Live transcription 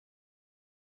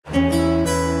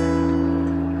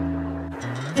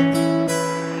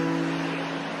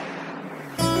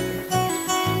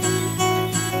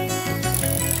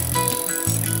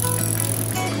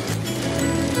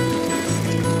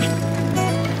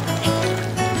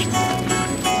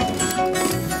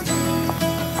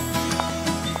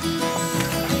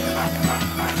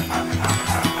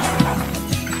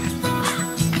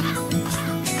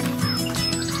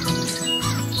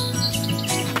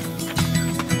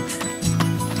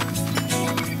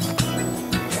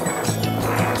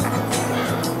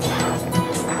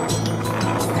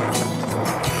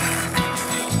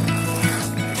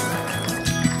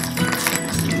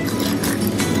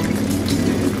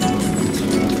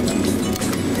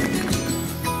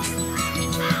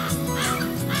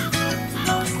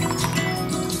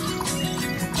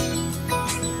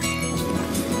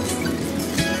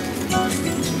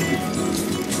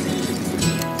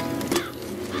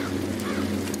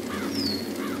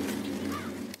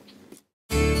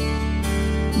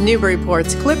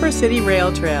Newburyport's Clipper City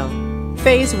Rail Trail.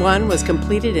 Phase 1 was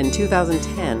completed in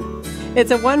 2010. It's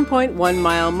a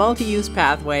 1.1-mile multi-use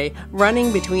pathway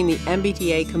running between the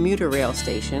MBTA Commuter Rail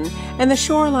Station and the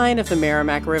shoreline of the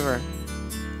Merrimack River.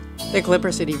 The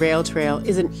Clipper City Rail Trail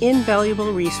is an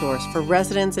invaluable resource for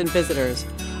residents and visitors,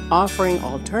 offering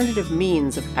alternative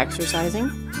means of exercising,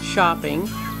 shopping,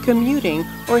 commuting,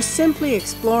 or simply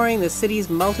exploring the city's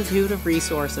multitude of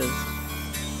resources.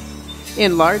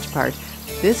 In large part,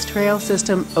 this trail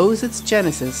system owes its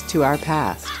genesis to our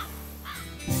past.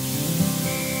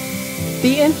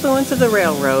 The influence of the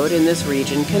railroad in this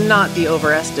region cannot be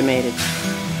overestimated.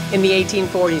 In the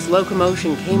 1840s,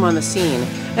 locomotion came on the scene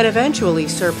and eventually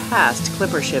surpassed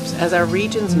clipper ships as our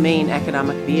region's main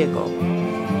economic vehicle.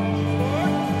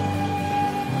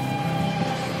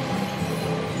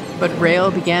 But rail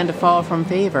began to fall from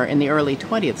favor in the early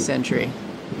 20th century.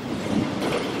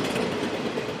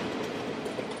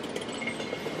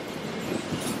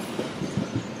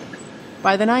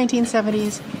 By the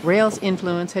 1970s, rail's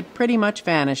influence had pretty much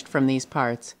vanished from these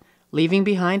parts, leaving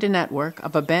behind a network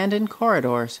of abandoned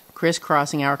corridors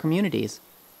crisscrossing our communities.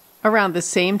 Around the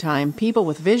same time, people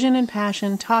with vision and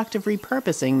passion talked of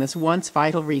repurposing this once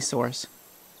vital resource.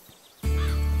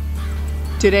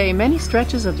 Today, many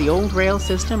stretches of the old rail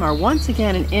system are once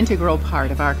again an integral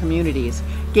part of our communities,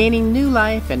 gaining new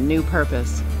life and new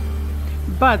purpose.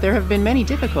 But there have been many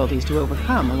difficulties to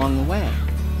overcome along the way.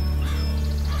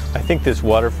 I think this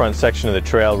waterfront section of the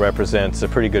trail represents a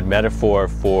pretty good metaphor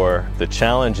for the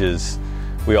challenges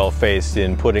we all faced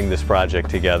in putting this project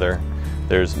together.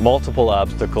 There's multiple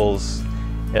obstacles,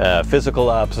 physical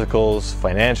obstacles,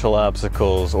 financial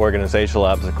obstacles, organizational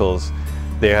obstacles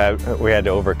we had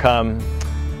to overcome.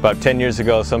 About 10 years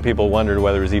ago, some people wondered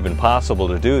whether it was even possible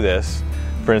to do this.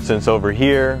 For instance, over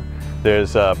here,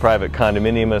 there's a private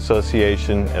condominium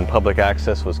association and public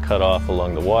access was cut off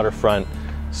along the waterfront.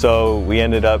 So we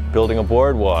ended up building a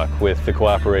boardwalk with the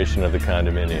cooperation of the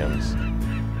condominiums.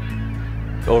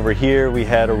 Over here we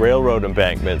had a railroad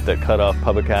embankment that cut off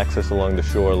public access along the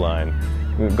shoreline.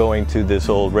 We were going to this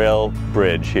old rail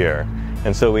bridge here.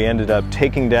 And so we ended up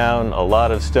taking down a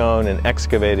lot of stone and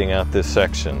excavating out this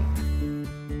section.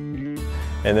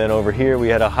 And then over here we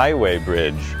had a highway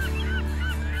bridge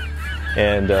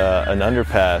and an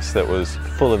underpass that was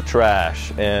full of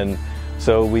trash. And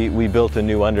so we built a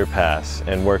new underpass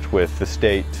and worked with the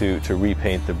state to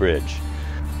repaint the bridge.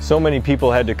 So many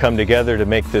people had to come together to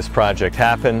make this project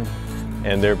happen,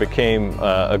 and there became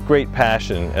a great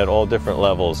passion at all different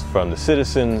levels from the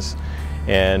citizens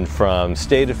and from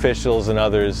state officials and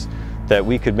others that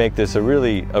we could make this a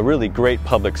really great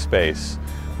public space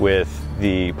with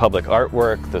the public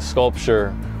artwork, the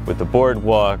sculpture, with the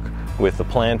boardwalk, with the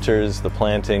planters, the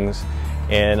plantings.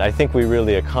 And I think we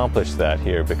really accomplished that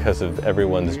here because of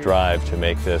everyone's drive to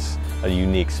make this a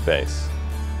unique space.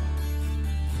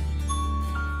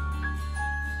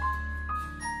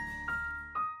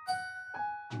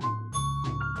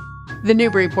 The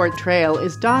Newburyport Trail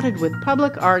is dotted with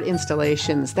public art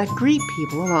installations that greet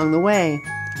people along the way.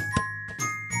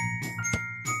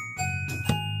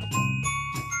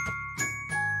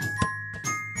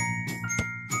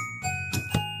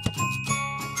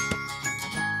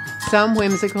 Some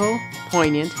whimsical,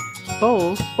 poignant,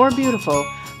 bold, or beautiful,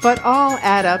 but all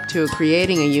add up to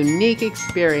creating a unique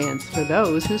experience for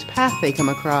those whose path they come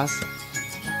across.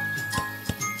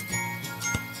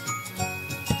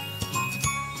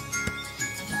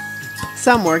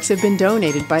 Some works have been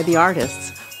donated by the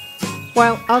artists,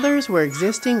 while others were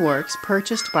existing works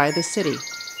purchased by the city.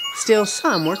 Still,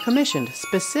 some were commissioned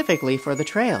specifically for the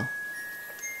trail.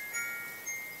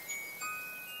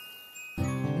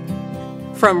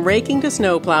 From raking to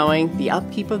snow plowing, the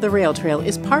upkeep of the rail trail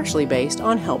is partially based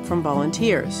on help from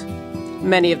volunteers.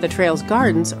 Many of the trail's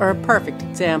gardens are a perfect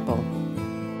example.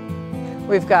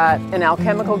 We've got an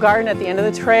alchemical garden at the end of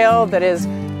the trail that is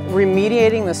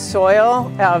remediating the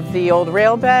soil of the old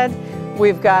rail bed.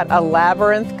 We've got a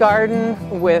labyrinth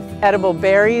garden with edible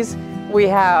berries. We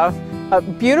have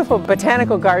beautiful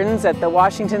botanical gardens at the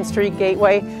Washington Street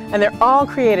Gateway, and they're all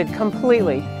created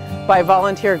completely by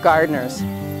volunteer gardeners.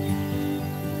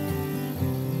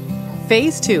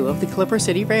 Phase 2 of the Clipper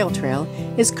City Rail Trail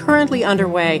is currently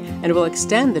underway and will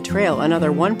extend the trail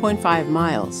another 1.5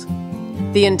 miles.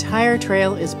 The entire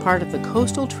trail is part of the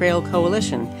Coastal Trail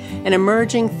Coalition, an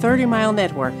emerging 30-mile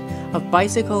network of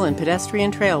bicycle and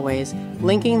pedestrian trailways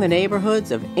linking the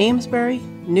neighborhoods of Amesbury,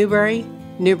 Newbury,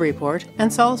 Newburyport,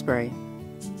 and Salisbury.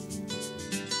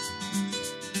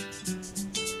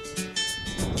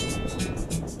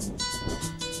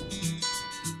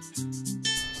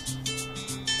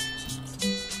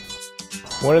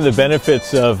 One of the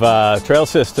benefits of trail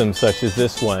systems such as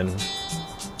this one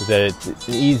is that it's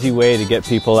an easy way to get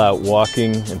people out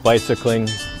walking and bicycling.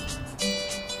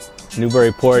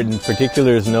 Newburyport in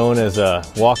particular is known as a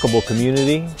walkable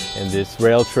community, and this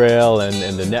rail trail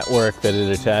and the network that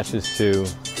it attaches to,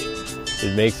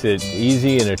 it makes it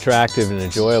easy and attractive and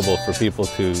enjoyable for people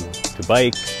to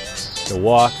bike, to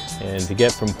walk, and to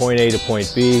get from point A to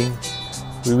point B.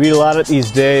 We read a lot these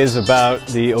days about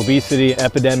the obesity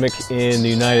epidemic in the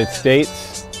United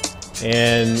States,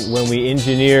 and when we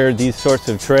engineer these sorts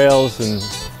of trails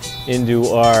into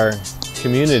our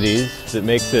communities, it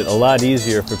makes it a lot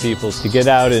easier for people to get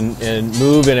out and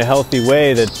move in a healthy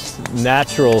way that's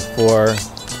natural for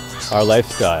our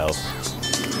lifestyles.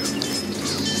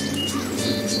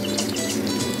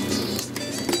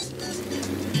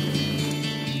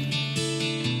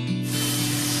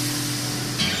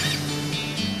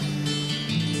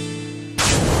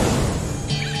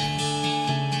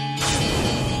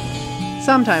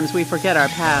 Sometimes we forget our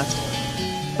past,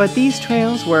 but these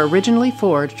trails were originally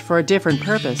forged for a different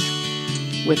purpose,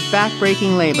 with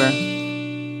back-breaking labor,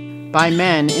 by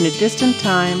men in a distant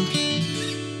time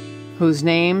whose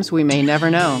names we may never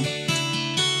know.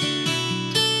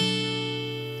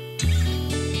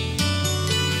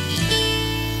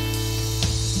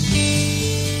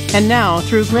 And now,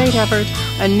 through great effort,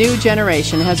 a new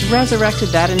generation has resurrected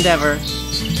that endeavor,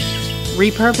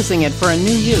 repurposing it for a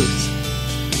new use,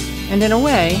 and in a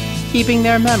way, keeping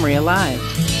their memory alive.